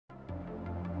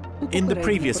In the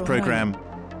previous program,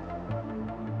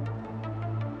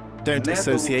 don't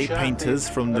associate painters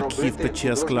from the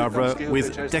Kiev-Pечерsk Lavra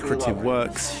with decorative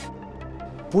works.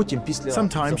 Some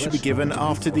should be given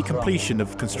after the completion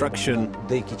of construction.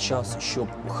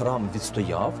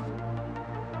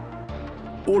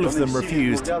 All of them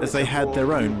refused as they had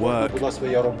their own work.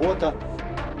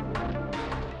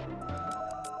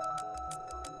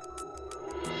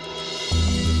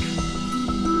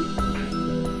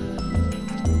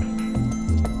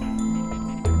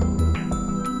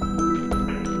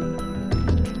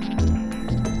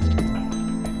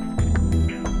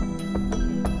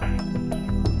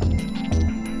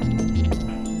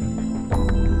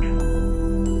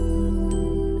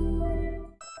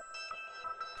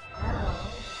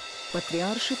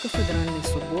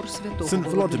 St.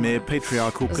 Vladimir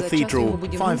Patriarchal Cathedral,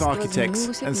 5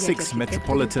 architects and 6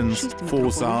 metropolitans,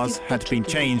 4 Tsars had been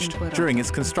changed during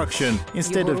its construction.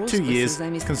 Instead of 2 years,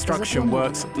 construction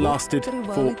works lasted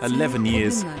for 11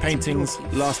 years. Paintings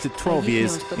lasted 12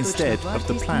 years instead of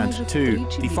the planned 2.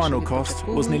 The final cost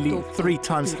was nearly 3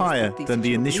 times higher than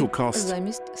the initial cost.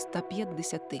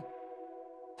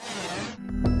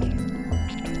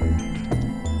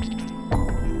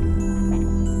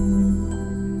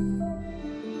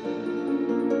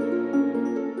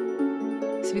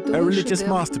 A religious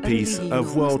masterpiece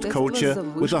of world culture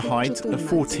with a height of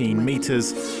 14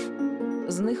 meters.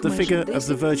 The figure of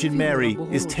the Virgin Mary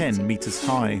is 10 meters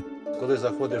high.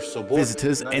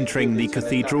 Visitors entering the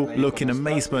cathedral look in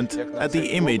amazement at the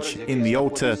image in the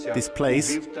altar. This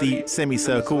place, the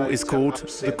semicircle, is called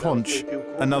the conch.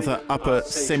 Another upper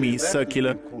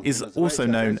semicircular is also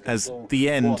known as the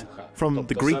end, from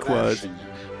the Greek word.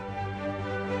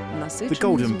 The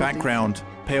golden background,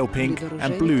 pale pink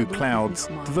and blue clouds.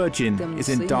 The Virgin is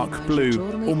in dark blue,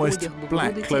 almost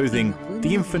black clothing.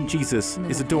 The infant Jesus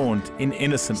is adorned in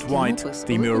innocent white.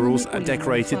 The murals are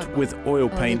decorated with oil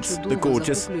paints. The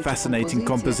gorgeous, fascinating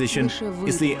composition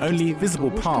is the only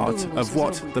visible part of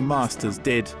what the masters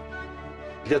did.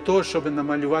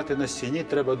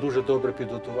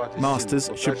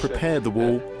 Masters should prepare the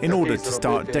wall in order to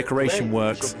start decoration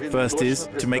works. First is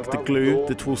to make the glue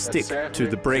that will stick to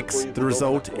the bricks. The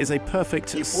result is a perfect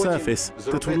surface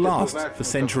that will last for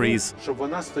centuries.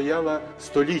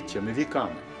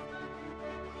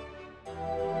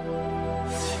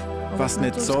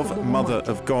 Vasnetsov Mother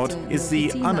of God is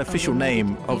the unofficial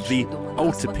name of the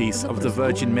altarpiece of the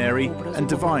Virgin Mary and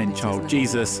Divine Child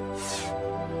Jesus.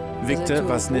 Victor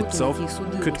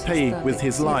Vasnetsov could pay with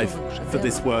his life for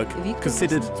this work,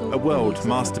 considered a world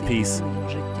masterpiece.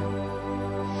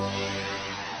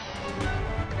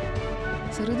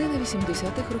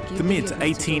 The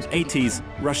mid-1880s,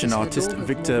 Russian artist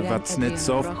Victor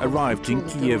Vasnetsov arrived in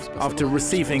Kiev after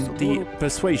receiving the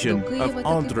persuasion of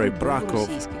Andrei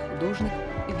Brakov.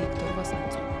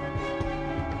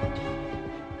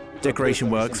 Decoration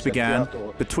works began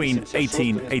between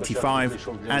 1885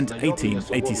 and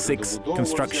 1886.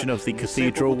 Construction of the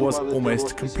cathedral was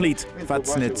almost complete.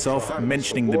 Vasnetsov,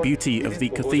 mentioning the beauty of the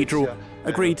cathedral,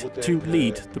 agreed to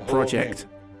lead the project.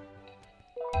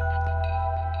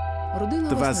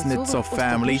 The Vasnetsov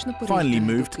family finally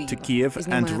moved to Kiev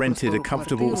and rented a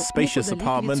comfortable, spacious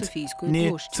apartment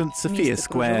near St. Sophia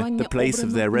Square. The place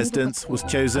of their residence was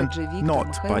chosen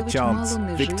not by chance.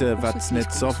 Victor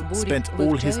Vasnetsov spent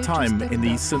all his time in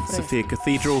the St. Sophia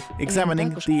Cathedral examining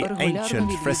the ancient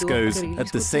frescoes.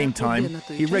 At the same time,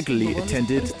 he regularly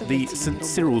attended the St.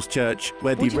 Cyril's Church,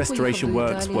 where the restoration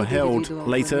works were held.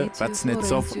 Later,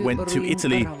 Vasnetsov went to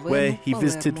Italy, where he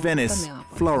visited Venice,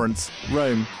 Florence,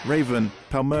 Rome, Raven,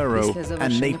 Palmero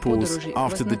and Naples.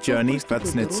 After the journey,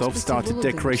 Vasnetsov started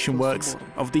decoration works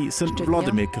of the St.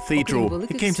 Vladimir Cathedral.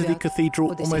 He came to the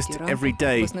cathedral almost every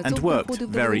day and worked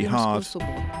very hard.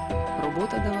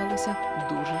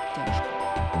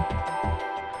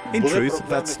 In truth,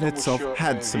 Vasnetsov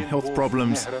had some health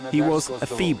problems. He was a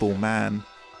feeble man.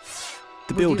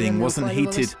 The building wasn't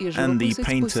heated and the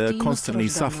painter constantly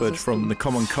suffered from the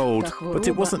common cold. But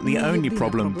it wasn't the only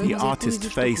problem the artist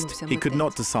faced. He could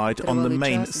not decide on the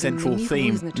main central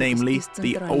theme, namely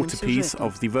the altarpiece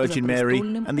of the Virgin Mary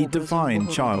and the Divine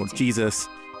Child Jesus.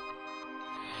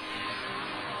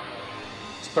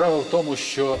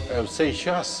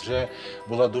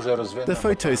 The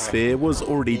photosphere was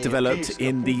already developed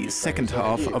in the second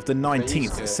half of the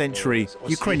 19th century.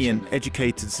 Ukrainian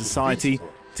educated society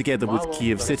together with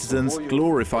Kiev citizens,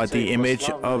 glorified the image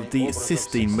of the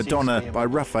Sistine Madonna by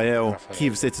Raphael.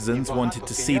 Kiev citizens wanted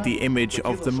to see the image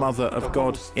of the Mother of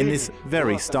God in this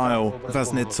very style.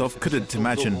 Vasnetsov couldn't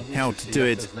imagine how to do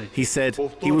it. He said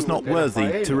he was not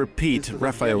worthy to repeat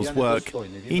Raphael's work.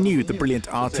 He knew the brilliant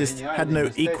artist had no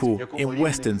equal in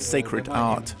Western sacred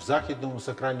art.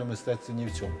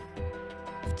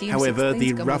 However,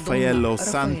 the Raffaello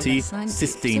Santi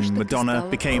Sistine Madonna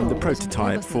became the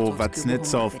prototype for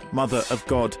Vasnetsov, Mother of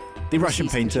God. The Russian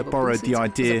painter borrowed the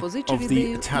idea of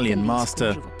the Italian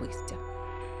master.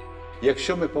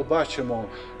 Якщо ми побачимо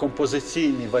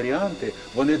композиційні варіанти,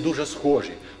 вони дуже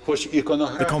схожі.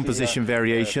 The composition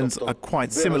variations are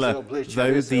quite similar,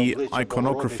 though the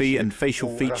iconography and facial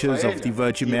features of the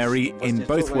Virgin Mary in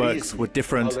both works were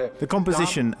different. The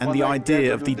composition and the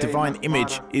idea of the divine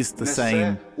image is the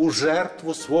same. У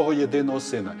жертву свого єдиного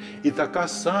сина. І така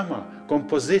сама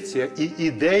композиція і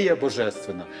ідея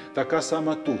божественна, така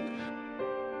сама тут.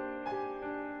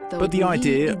 But the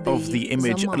idea of the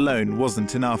image alone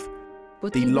wasn't enough.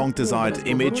 The long-desired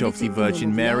image of the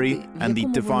Virgin Mary and the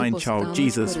divine child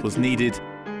Jesus was needed.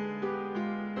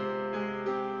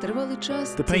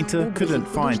 The painter couldn't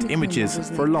find images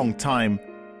for a long time.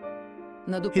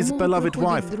 His beloved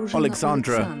wife,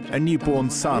 Alexandra, a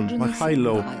newborn son,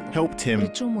 Mikhailo, helped him.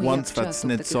 Once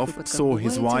Vasnetsov saw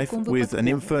his wife with an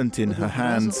infant in her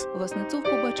hands.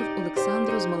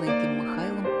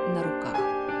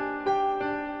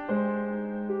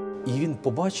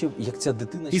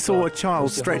 He saw a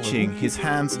child stretching his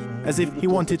hands as if he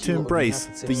wanted to embrace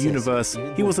the universe.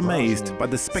 He was amazed by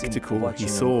the spectacle he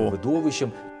saw.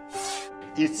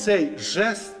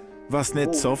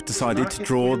 Vasnetsov decided to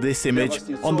draw this image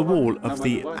on the wall of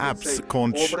the apse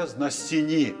conch.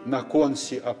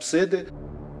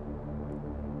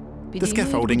 The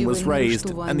scaffolding was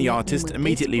raised, and the artist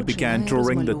immediately began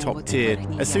drawing the top tier.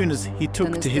 As soon as he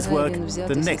took to his work,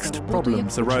 the next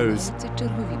problems arose.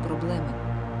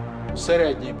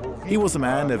 He was a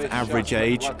man of average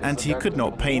age, and he could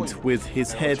not paint with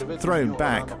his head thrown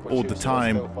back all the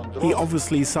time. He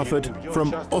obviously suffered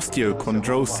from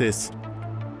osteochondrosis.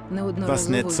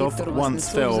 Vasnetsov once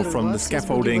fell from the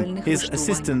scaffolding. His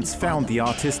assistants found the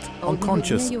artist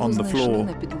unconscious on the floor.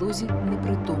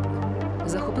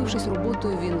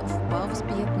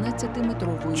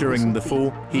 During the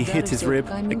fall, he hit his rib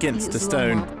against a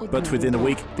stone, but within a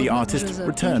week, the artist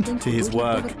returned to his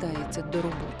work.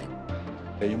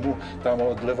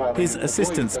 His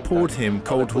assistants poured him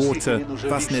cold water.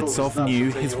 Vasnetsov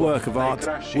knew his work of art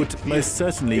would most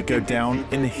certainly go down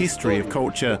in the history of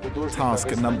culture.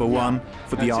 Task number one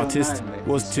for the artist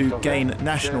was to gain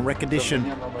national recognition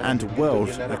and world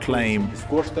acclaim.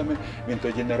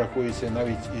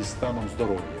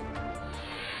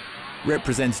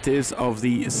 Representatives of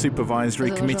the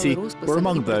supervisory committee were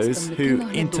among those who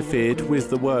interfered with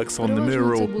the works on the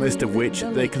mural, most of which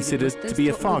they considered to be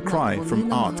a far cry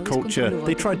from art culture.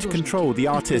 They tried to control the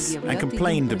artists and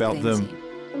complained about them.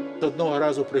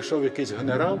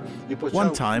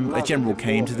 One time, a general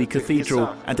came to the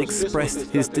cathedral and expressed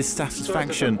his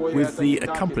dissatisfaction with the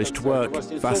accomplished work.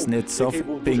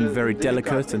 Vasnetsov, being very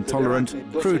delicate and tolerant,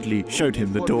 crudely showed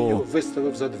him the door.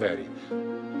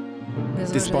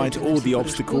 Despite all the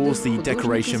obstacles, the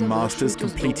decoration masters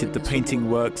completed the painting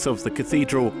works of the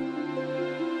cathedral.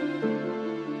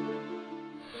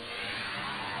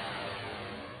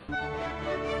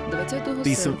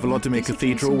 The St. Volodymyr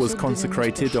Cathedral was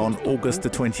consecrated on August the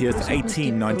 20th,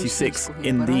 1896,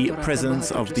 in the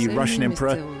presence of the Russian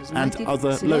Emperor and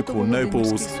other local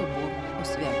nobles.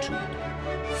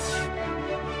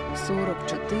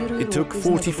 It took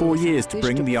 44 years to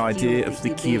bring the idea of the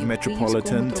Kiev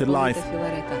Metropolitan to life.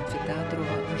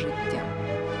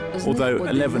 Although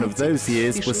 11 of those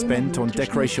years were spent on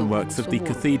decoration works of the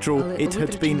cathedral, it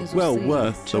had been well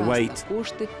worth the wait.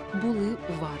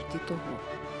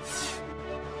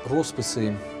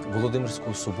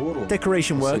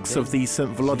 Decoration works of the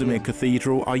St. Volodymyr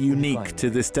Cathedral are unique to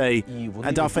this day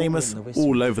and are famous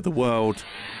all over the world.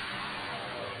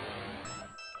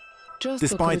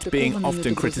 Despite being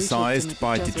often criticized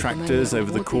by detractors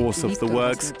over the course of the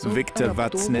works, Viktor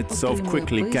Vasnetsov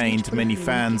quickly gained many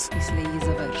fans.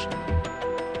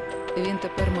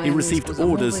 He received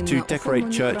orders to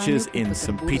decorate churches in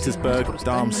St. Petersburg,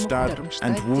 Darmstadt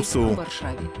and Warsaw.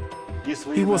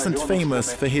 He wasn't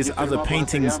famous for his other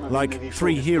paintings like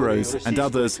Three Heroes and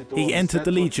others. He entered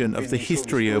the Legion of the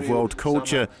History of World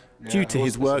Culture due to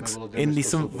his works in the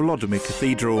St. Volodymyr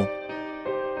Cathedral.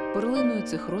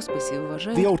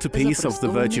 The altarpiece of the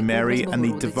Virgin Mary and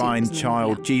the divine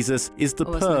child Jesus is the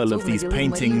pearl of these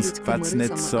paintings.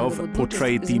 Vasnetsov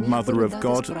portrayed the Mother of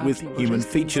God with human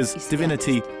features,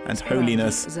 divinity and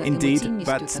holiness. Indeed,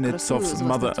 Vasnetsov's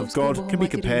Mother of God can be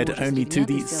compared only to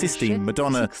the Sistine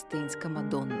Madonna.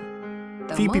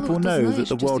 Few people know that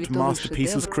the world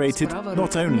masterpiece was created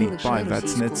not only by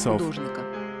Vasnetsov.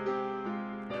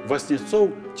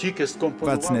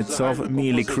 Vasnetsov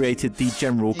merely created the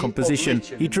general composition.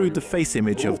 He drew the face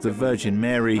image of the Virgin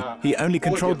Mary. He only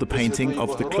controlled the painting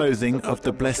of the clothing of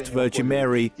the Blessed Virgin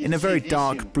Mary in a very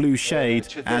dark blue shade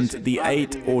and the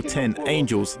 8 or 10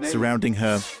 angels surrounding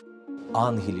her.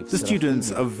 The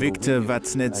students of Victor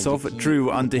Vasnetsov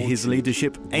drew under his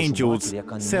leadership angels,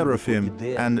 seraphim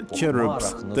and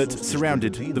cherubs that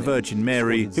surrounded the Virgin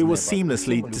Mary, who was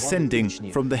seamlessly descending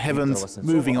from the heavens,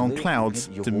 moving on clouds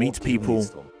to meet people.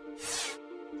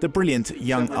 The brilliant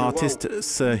young artist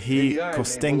Serhiy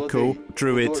Kostenko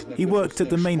drew it. He worked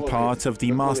at the main part of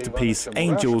the masterpiece,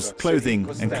 angels, clothing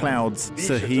and clouds.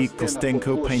 Serhiy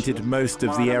Kostenko painted most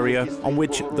of the area on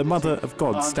which the Mother of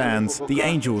God stands, the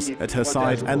angels at her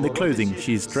side and the clothing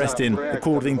she is dressed in,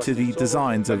 according to the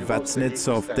designs of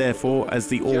Vasnetsov. Therefore, as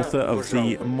the author of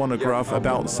the monograph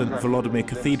about St. Volodymyr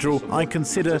Cathedral, I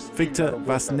consider Victor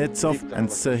Vasnetsov and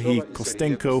Serhiy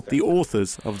Kostenko the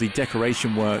authors of the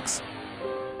decoration works.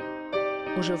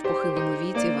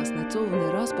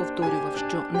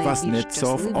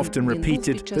 Vasnetsov often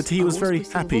repeated that he was very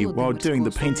happy while doing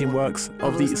the painting works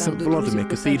of the St. Volodymyr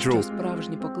Cathedral.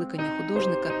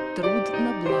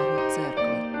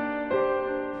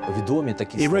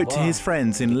 He wrote to his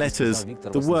friends in letters,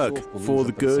 the work for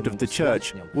the good of the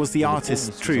church was the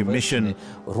artist's true mission.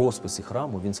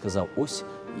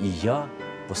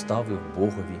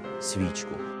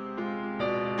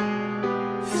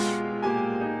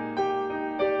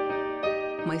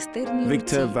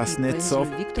 Victor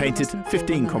Vasnetsov painted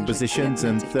 15 compositions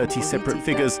and 30 separate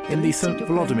figures in the St.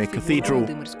 Volodymyr Cathedral.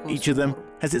 Each of them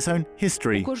has its own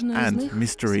history and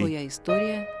mystery.